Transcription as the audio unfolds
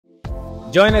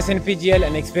Join us in PGL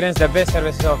and experience the best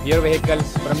services of your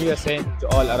vehicles from USA to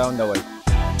all around the world.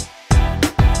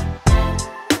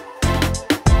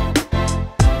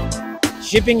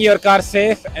 Shipping your car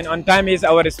safe and on time is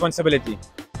our responsibility.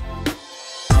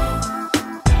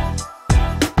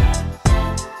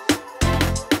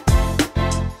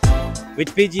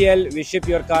 With PGL, we ship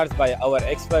your cars by our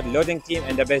expert loading team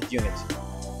and the best unit.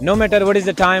 No matter what is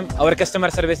the time, our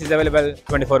customer service is available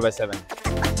 24/7.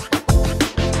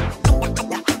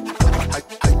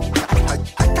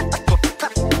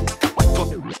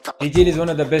 PGL is one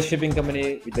of the best shipping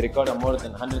companies with a record of more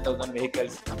than 100,000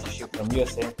 vehicles which is shipped from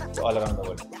USA to all around the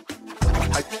world.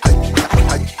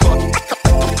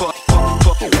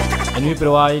 And we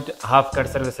provide half-cut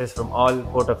services from all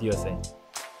ports of USA.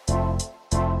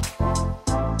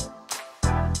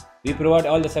 We provide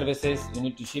all the services you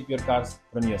need to ship your cars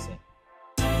from USA.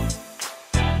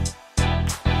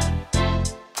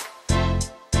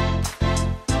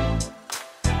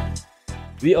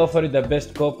 We offer the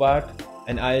best co-part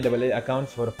and IAA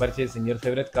accounts for purchasing your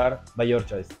favorite car by your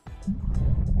choice.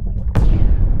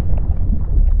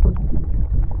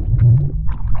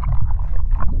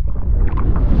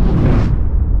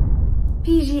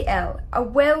 PGL, a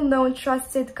well-known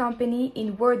trusted company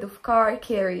in world of car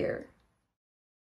carrier.